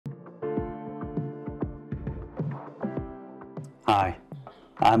Hi,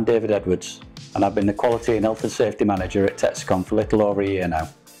 I'm David Edwards and I've been the Quality and Health and Safety Manager at Texecom for a little over a year now.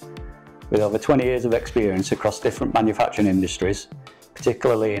 With over 20 years of experience across different manufacturing industries,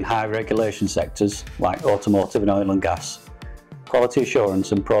 particularly in high regulation sectors like automotive and oil and gas, quality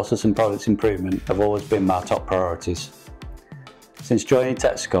assurance and process and product improvement have always been my top priorities. Since joining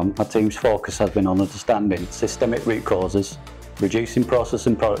Texecom, our team's focus has been on understanding systemic root causes, reducing process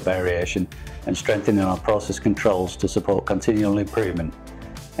and product variation, and strengthening our process controls to support continual improvement,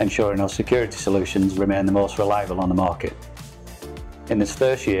 ensuring our security solutions remain the most reliable on the market. In this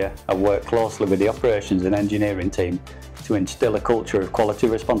first year, I've worked closely with the operations and engineering team to instill a culture of quality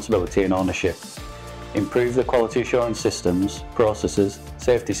responsibility and ownership, improve the quality assurance systems, processes,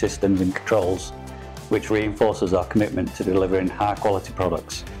 safety systems and controls, which reinforces our commitment to delivering high quality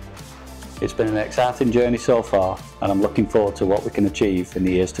products. It's been an exciting journey so far, and I'm looking forward to what we can achieve in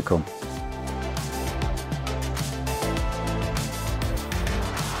the years to come.